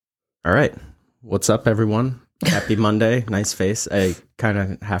All right. What's up, everyone? Happy Monday. Nice face. I kind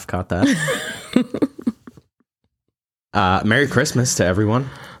of half caught that. Merry Christmas to everyone.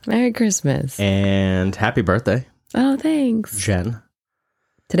 Merry Christmas. And happy birthday, Oh, thanks. Jen.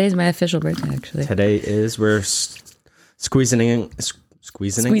 Today's my official birthday, actually. Today is, we're squeezing in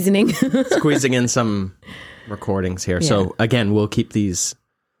some recordings here. Yeah. So again, we'll keep these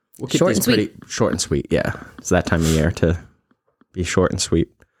Short and pretty short and sweet. Yeah. It's that time of year to be short and sweet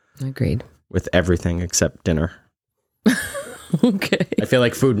Agreed. with everything except dinner. Okay. I feel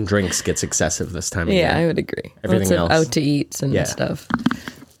like food and drinks gets excessive this time of year. Yeah, I would agree. Everything Lots of else. out to eats and Yeah. stuff.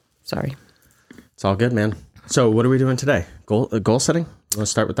 Sorry. It's all good, man. So what are we doing today? Goal setting? You want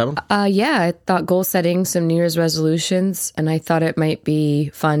to start with that one? Yeah, I thought goal setting, some New Year's resolutions, and I thought it might be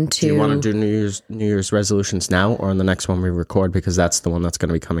fun to... Do you want to do New Year's resolutions now or on the next one we record? Because that's the one that's going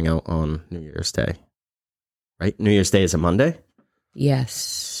to be coming out on New Year's Day. Right? New Year's Day is a Monday? Yes.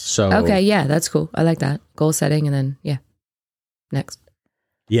 So Okay, yeah, that's cool. I like that. Goal setting and then, yeah. Next.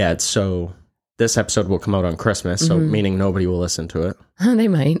 Yeah, so this episode will come out on Christmas, so meaning nobody will listen to it. They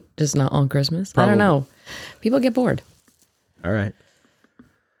might, just not on Christmas. Probably. I don't know. People get bored. All right.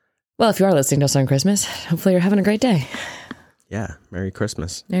 Well, if you are listening to us on Christmas, hopefully you're having a great day. Yeah, Merry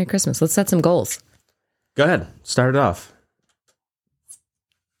Christmas. Merry Christmas. Let's set some goals. Go ahead. Start it off.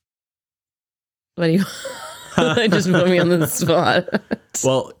 What do you... I just put me on the spot.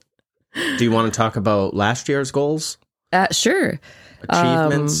 Well, do you want to talk about last year's goals? Sure.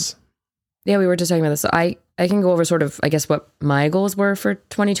 Achievements? Yeah, we were just talking about this. So I can go over sort of, I guess, what my goals were for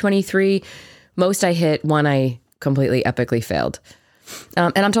 2023. Most I hit, one I completely epically failed.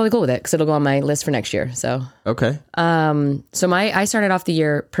 And I'm totally cool with it because it'll go on my list for next year. So, Okay. so I started off the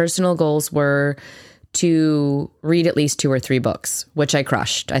year, personal goals were to read at least 2 or 3 books, which I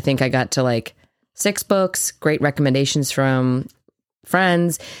crushed. I think I got to like 6 books, great recommendations from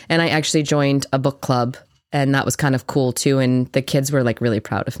friends. And I actually joined a book club. And that was kind of cool too. And the kids were like really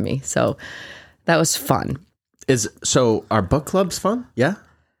proud of me. So that was fun. So are book clubs fun? Yeah?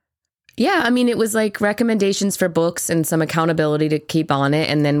 Yeah. I mean, it was like recommendations for books and some accountability to keep on it.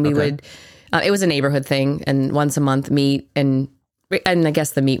 And then we would, it was a neighborhood thing. And once a month meet. And I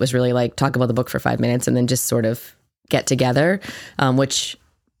guess the meet was really like talk about the book for 5 minutes and then just sort of get together, which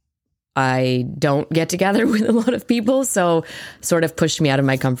I don't get together with a lot of people. So sort of pushed me out of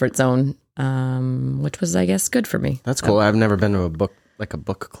my comfort zone. Which was, I guess, good for me. That's cool. I've never been to a book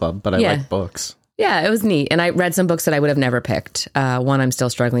club, but I like books. Yeah, it was neat. And I read some books that I would have never picked. One I'm still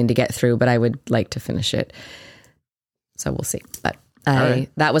struggling to get through, but I would like to finish it. So we'll see. But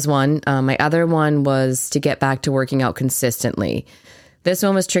that was one. My other one was to get back to working out consistently. This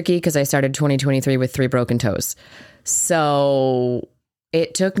one was tricky because I started 2023 with 3 broken toes. So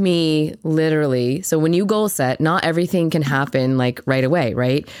it took me literally, so when you goal set, not everything can happen like right away,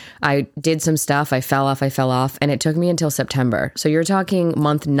 right? I did some stuff, I fell off, and it took me until September. So you're talking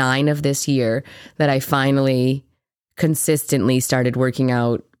month 9 of this year that I finally consistently started working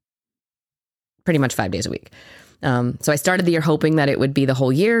out pretty much 5 days a week. So I started the year hoping that it would be the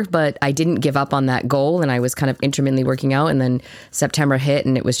whole year, but I didn't give up on that goal and I was kind of intermittently working out, and then September hit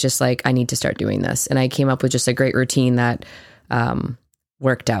and it was just like, I need to start doing this. And I came up with just a great routine that,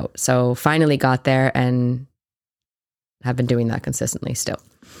 worked out. So finally got there and have been doing that consistently still.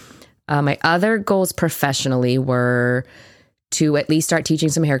 My other goals professionally were to at least start teaching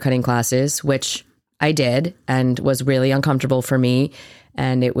some haircutting classes, which I did and was really uncomfortable for me.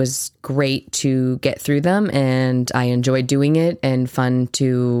 And it was great to get through them and I enjoyed doing it and fun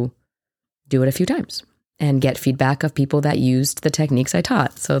to do it a few times and get feedback of people that used the techniques I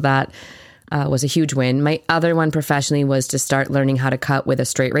taught. So that was a huge win. My other one professionally was to start learning how to cut with a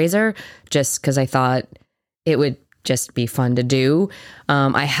straight razor, just because I thought it would just be fun to do.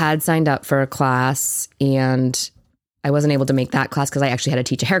 I had signed up for a class and I wasn't able to make that class because I actually had to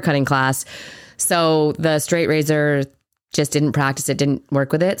teach a haircutting class. So the straight razor just didn't practice. It didn't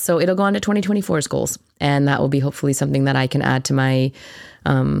work with it. So it'll go on to 2024's goals. And that will be hopefully something that I can add to my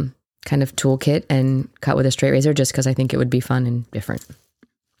kind of toolkit and cut with a straight razor, just because I think it would be fun and different.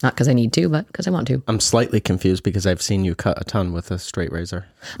 Not because I need to, but because I want to. I'm slightly confused because I've seen you cut a ton with a straight razor.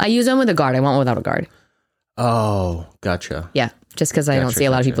 I use them with a guard. I want one without a guard. Oh, gotcha. Yeah, just because I don't see a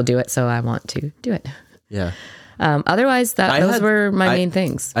lot of people do it, so I want to do it. Yeah. Otherwise, those were my main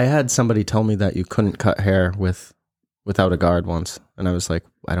things. I had somebody tell me that you couldn't cut hair without a guard once, and I was like,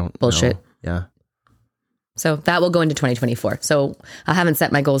 I don't Bullshit. know. Yeah. So that will go into 2024. So I haven't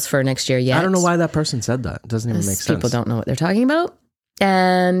set my goals for next year yet. I don't know why that person said that. It doesn't even make sense. People don't know what they're talking about.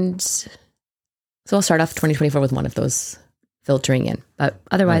 And so I'll start off 2024 with one of those filtering in. But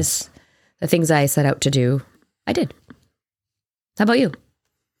otherwise, the things I set out to do, I did. How about you?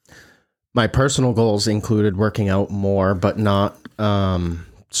 my personal goals included working out more, but not,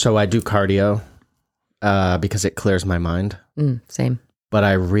 so I do cardio, because it clears my mind, Same. but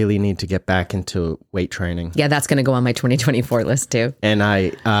I really need to get back into weight training. Yeah, that's going to go on my 2024 list too. And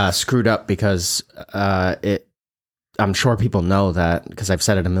I screwed up because, I'm sure people know that because I've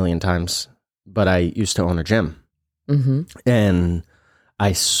said it a million times, but I used to own a gym, and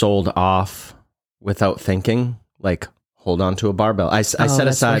I sold off without thinking, like hold on to a barbell. I set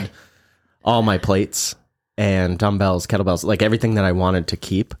aside all my plates and dumbbells, kettlebells, like everything that I wanted to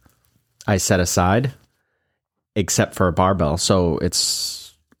keep, I set aside except for a barbell. So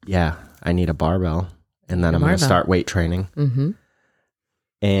it's, I need a barbell, and then I'm going to start weight training.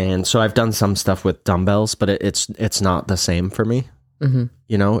 And so I've done some stuff with dumbbells, but it's not the same for me.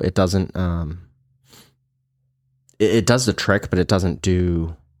 You know, it doesn't, it does the trick, but it doesn't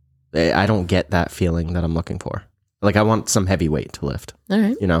do, I don't get that feeling that I'm looking for. Like I want some heavy weight to lift. All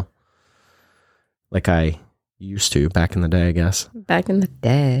right. You know, like I used to back in the day, I guess. Back in the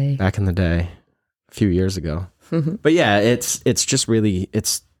day, a few years ago. But yeah, it's just really,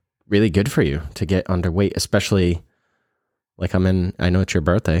 it's really good for you to get underweight, especially like I know it's your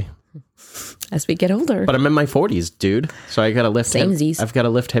birthday. As we get older. But I'm in my 40s, dude. So I got to lift, I've got to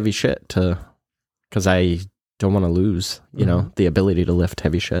lift heavy shit because I don't want to lose, you know, the ability to lift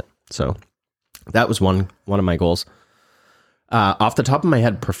heavy shit. So that was one of my goals. Off the top of my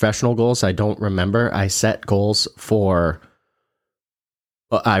head, professional goals, I don't remember. I set goals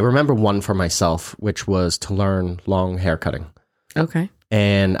I remember one for myself, which was to learn long hair cutting. Okay.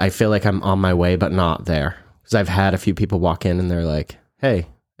 And I feel like I'm on my way, but not there. Because I've had a few people walk in and they're like, hey,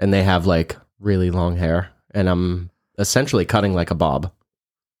 and they have like really long hair. And I'm essentially cutting like a bob.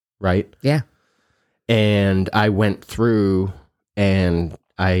 Right? Yeah. And I went through and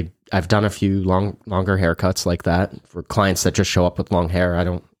I've done a few longer haircuts like that for clients that just show up with long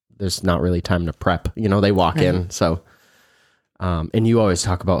hair. There's not really time to prep. You know, they walk in. So, and you always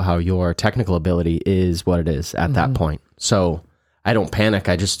talk about how your technical ability is what it is at that point. So I don't panic.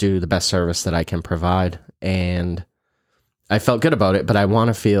 I just do the best service that I can provide. And I felt good about it, but I want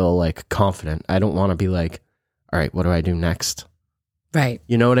to feel like confident. I don't want to be like, all right, what do I do next? Right.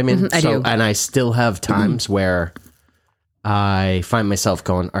 You know what I mean? I do. And I still have times where I find myself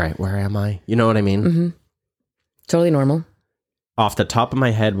going, all right, where am I? You know what I mean? Totally normal. Off the top of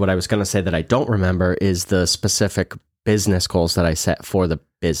my head, what I was going to say that I don't remember is the specific business goals that I set for the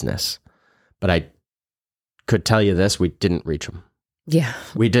business. But I could tell you this, we didn't reach them. Yeah.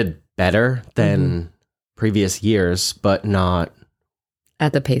 We did better than previous years, but not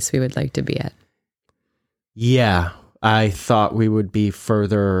at the pace we would like to be at. Yeah. I thought we would be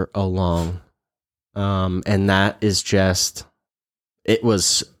further along. And that is just, it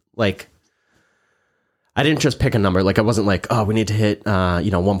was like, I didn't just pick a number. Like I wasn't like, oh, we need to hit,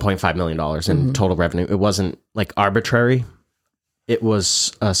 $1.5 million in total revenue. It wasn't like arbitrary. It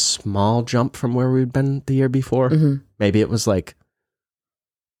was a small jump from where we'd been the year before. Maybe it was like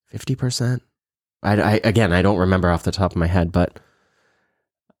 50%. Again, I don't remember off the top of my head, but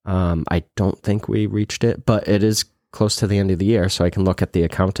I don't think we reached it, but it is close to the end of the year, so I can look at the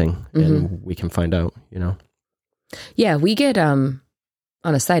accounting and we can find out, you know? Yeah, we get, on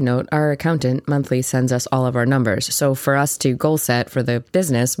a side note, our accountant monthly sends us all of our numbers. So for us to goal set for the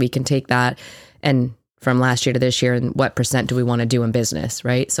business, we can take that and from last year to this year, and what % do we want to do in business,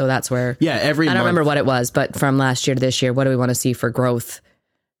 right? So that's where, I don't remember what it was, but from last year to this year, what do we want to see for growth?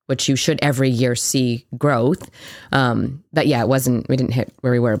 Which you should every year see growth. But yeah, we didn't hit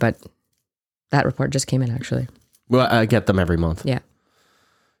where we were, but that report just came in actually. Well, I get them every month. Yeah.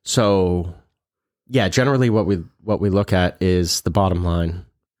 So yeah, generally what we look at is the bottom line,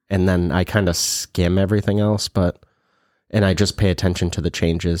 and then I kind of skim everything else, and I just pay attention to the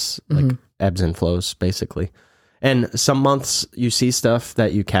changes, like ebbs and flows basically. And some months you see stuff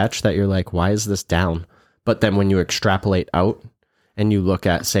that you catch that you're like, why is this down? But then when you extrapolate out and you look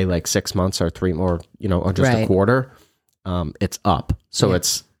at say like 6 months or 3 more, or just a quarter, it's up. So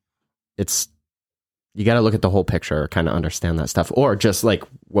it's you got to look at the whole picture, kind of understand that stuff. Or just like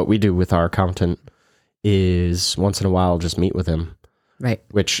what we do with our accountant is once in a while just meet with him. Right.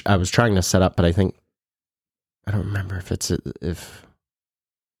 Which I was trying to set up, but I don't remember I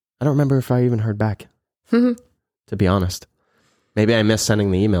don't remember if I even heard back, to be honest. Maybe I missed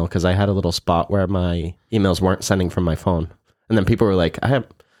sending the email because I had a little spot where my emails weren't sending from my phone. And then people were like, I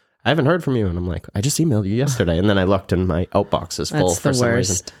haven't heard from you. And I'm like, I just emailed you yesterday. And then I looked and my outbox is full for some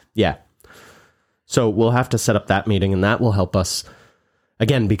reason. Yeah. So we'll have to set up that meeting, and that will help us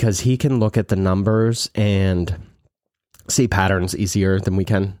again, because he can look at the numbers and see patterns easier than we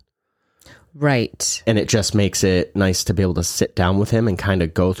can. Right. And it just makes it nice to be able to sit down with him and kind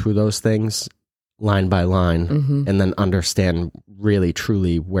of go through those things line by line and then understand really,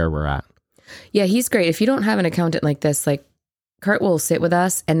 truly where we're at. Yeah, he's great. If you don't have an accountant like this, like Kurt will sit with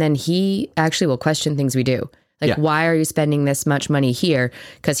us and then he actually will question things we do. Like, why are you spending this much money here?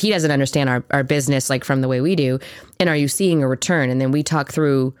 Because he doesn't understand our business like from the way we do. And are you seeing a return? And then we talk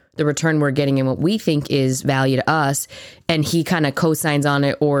through the return we're getting and what we think is value to us. And he kind of co-signs on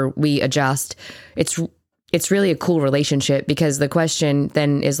it or we adjust. It's really a cool relationship because the question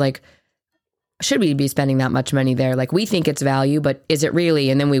then is like, should we be spending that much money there? Like we think it's value, but is it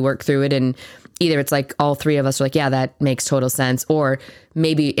really? And then we work through it and either it's like all three of us are like, yeah, that makes total sense. Or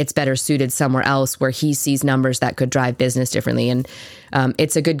maybe it's better suited somewhere else where he sees numbers that could drive business differently. And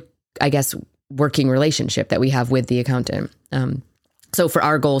it's a good, I guess, working relationship that we have with the accountant. So for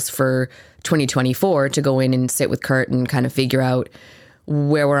our goals for 2024 to go in and sit with Kurt and kind of figure out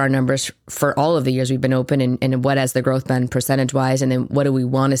where were our numbers for all of the years we've been open and what has the growth been percentage wise? And then what do we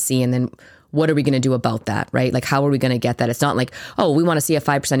want to see? And then what are we going to do about that? Right? Like, how are we going to get that? It's not like, oh, we want to see a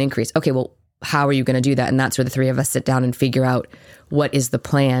 5% increase. Okay, well, how are you going to do that? And that's where the three of us sit down and figure out what is the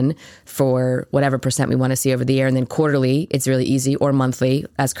plan for whatever percent we want to see over the year. And then quarterly, it's really easy, or monthly,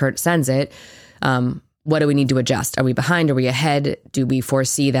 as Kurt sends it. What do we need to adjust? Are we behind? Are we ahead? Do we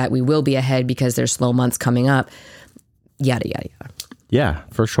foresee that we will be ahead because there's slow months coming up? Yada, yada, yada. Yeah,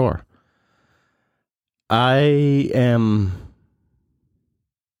 for sure. I am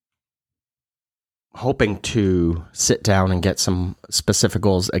hoping to sit down and get some specific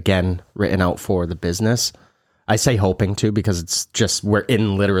goals again written out for the business. I say hoping to because it's just, we're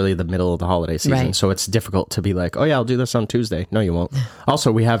in literally the middle of the holiday season. Right. So it's difficult to be like, oh yeah, I'll do this on Tuesday. No, you won't.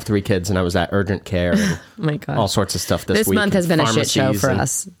 Also, we have 3 kids and I was at urgent care and my God. all sorts of stuff this week. This month has been a shit show for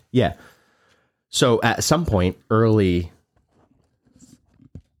us. Yeah. So at some point early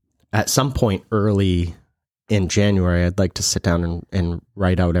in January, I'd like to sit down and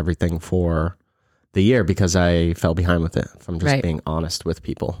write out everything for the year because I fell behind with it, if I'm just being honest with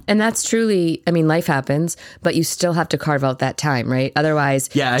people. And that's truly, I mean, life happens, but you still have to carve out that time, right? Otherwise,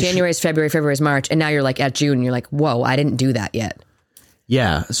 January is February, February is March, and now you're like at June, and you're like, whoa, I didn't do that yet.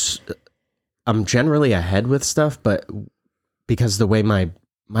 Yeah. I'm generally ahead with stuff, but because the way my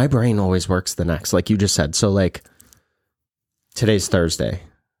brain always works the next, like you just said. So like today's Thursday.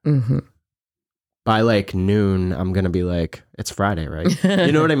 Mm-hmm. By like noon, I'm going to be like, it's Friday, right?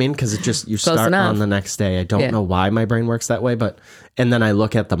 You know what I mean? Because it just, you start on the next day. I don't know why my brain works that way, but, and then I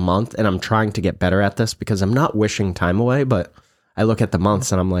look at the month and I'm trying to get better at this because I'm not wishing time away, but I look at the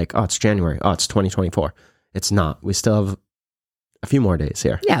months and I'm like, oh, it's January. Oh, it's 2024. It's not. We still have a few more days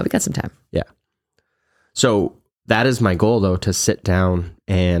here. Yeah, we got some time. Yeah. So that is my goal though, to sit down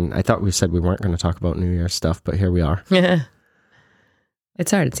and I thought we said we weren't going to talk about New Year's stuff, but here we are. Yeah. It's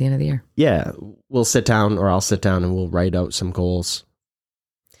hard. It's the end of the year. Yeah. We'll sit down or I'll sit down and we'll write out some goals.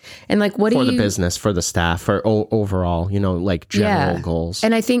 And like, what for the business, for the staff, for overall, you know, like general goals.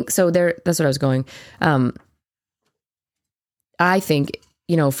 And I think so that's what I was going. I think,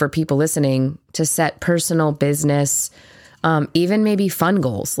 you know, for people listening to set personal business, even maybe fun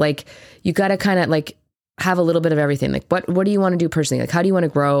goals, like you got to kind of like have a little bit of everything. Like what do you want to do personally? Like, how do you want to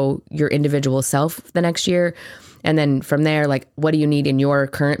grow your individual self the next year? And then from there, like, what do you need in your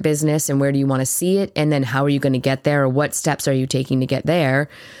current business and where do you want to see it? And then how are you going to get there? Or what steps are you taking to get there?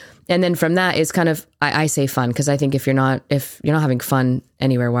 And then from that is kind of, I say fun, because I think if you're not having fun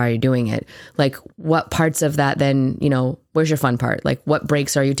anywhere, why are you doing it? Like, what parts of that then, you know, where's your fun part? Like, what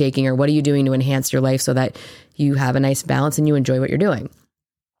breaks are you taking or what are you doing to enhance your life so that you have a nice balance and you enjoy what you're doing?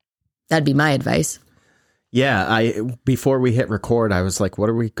 That'd be my advice. Yeah, before we hit record, I was like, what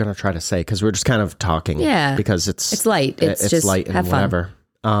are we going to try to say? Because we're just kind of talking. Yeah. Because it's light. It's just light and whatever.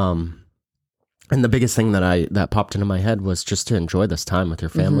 And the biggest thing that popped into my head was just to enjoy this time with your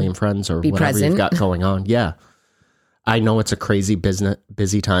family and friends or be whatever present. You've got going on. Yeah. I know it's a crazy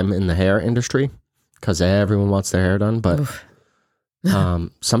busy time in the hair industry because everyone wants their hair done. But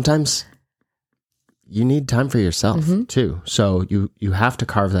sometimes you need time for yourself too. So you have to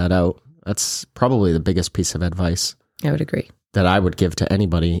carve that out. That's probably the biggest piece of advice. I would agree. That I would give to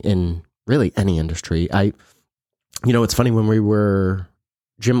anybody in really any industry. It's funny, when we were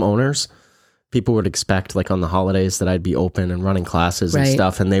gym owners, people would expect like on the holidays that I'd be open and running classes and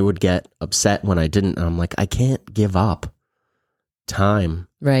stuff. And they would get upset when I didn't. And I'm like, I can't give up time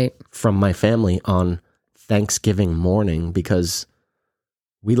from my family on Thanksgiving morning because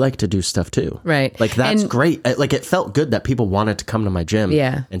we like to do stuff too. Right. Like that's great. Like it felt good that people wanted to come to my gym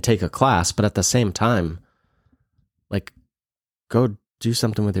and take a class, but at the same time, like go do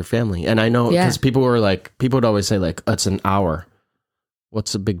something with your family. And I know because people would always say like, it's an hour.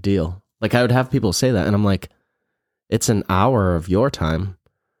 What's the big deal? Like I would have people say that and I'm like, it's an hour of your time,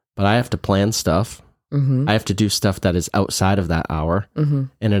 but I have to plan stuff. Mm-hmm. I have to do stuff that is outside of that hour. Mm-hmm.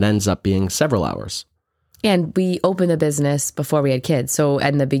 And it ends up being several hours. And we opened the business before we had kids. So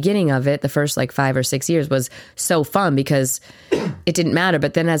in the beginning of it, the first like 5 or 6 years was so fun because it didn't matter.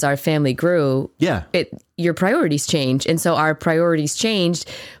 But then as our family grew, your priorities changed. And so our priorities changed.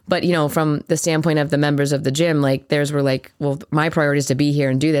 But, you know, from the standpoint of the members of the gym, like theirs were like, well, my priority is to be here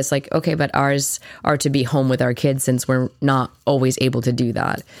and do this. Like, okay, but ours are to be home with our kids since we're not always able to do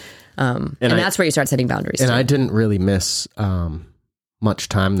that. And that's where you start setting boundaries. And I didn't really miss much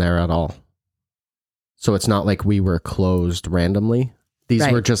time there at all. So it's not like we were closed randomly.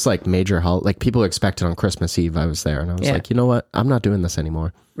 These were just like major like people expected on Christmas Eve I was there. And I was like, you know what? I'm not doing this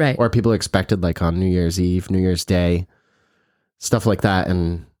anymore. Right. Or people expected like on New Year's Eve, New Year's Day, stuff like that.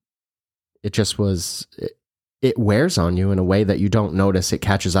 And it just was, it wears on you in a way that you don't notice. It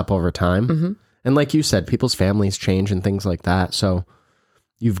catches up over time. Mm-hmm. And like you said, people's families change and things like that. So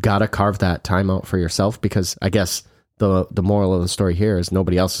you've got to carve that time out for yourself because I guess the moral of the story here is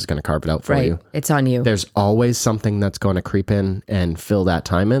nobody else is going to carve it out for you. It's on you. There's always something that's going to creep in and fill that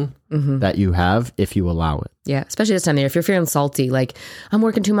time in that you have if you allow it. Yeah, especially this time of year. If you're feeling salty, like I'm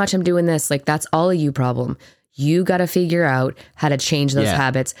working too much, I'm doing this, like that's all a you problem. You got to figure out how to change those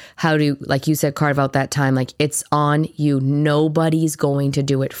habits, how to, like you said, carve out that time. Like it's on you. Nobody's going to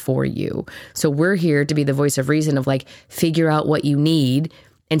do it for you. So we're here to be the voice of reason of like, figure out what you need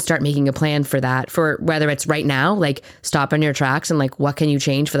and start making a plan for that, for whether it's right now, like stop in your tracks and like, what can you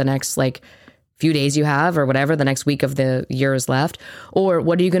change for the next like few days you have or whatever the next week of the year is left, or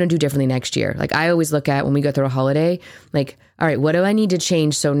what are you going to do differently next year? Like I always look at when we go through a holiday, like, all right, what do I need to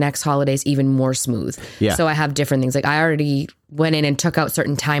change so next holiday is even more smooth? Yeah. So I have different things. Like I already went in and took out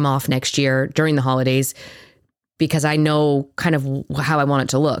certain time off next year during the holidays because I know kind of how I want it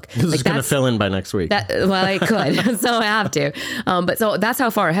to look. This is going to fill in by next week. Well, I could, so I have to. But so that's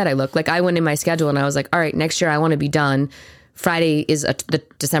how far ahead I look. Like I went in my schedule and I was like, all right, next year I want to be done. Friday is the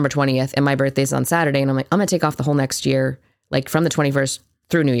December 20th and my birthday's on Saturday. And I'm like, I'm going to take off the whole next year, like from the 21st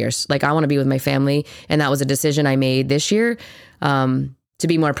through New Year's. Like I want to be with my family. And that was a decision I made this year to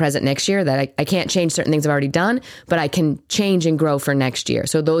be more present next year, that I can't change certain things I've already done, but I can change and grow for next year.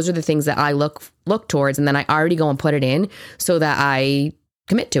 So those are the things that I look towards. And then I already go and put it in so that I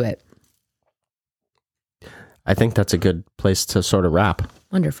commit to it. I think that's a good place to sort of wrap.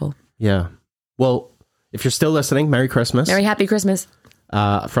 Wonderful. Yeah. Well, if you're still listening, Merry Christmas. Merry Happy Christmas.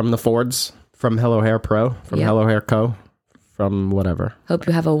 From the Fords, from Hello Hair Pro, from Hello Hair Co., from whatever. Hope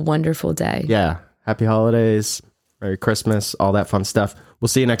you have a wonderful day. Yeah. Happy holidays. Merry Christmas. All that fun stuff. We'll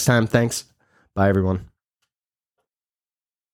see you next time. Thanks. Bye, everyone.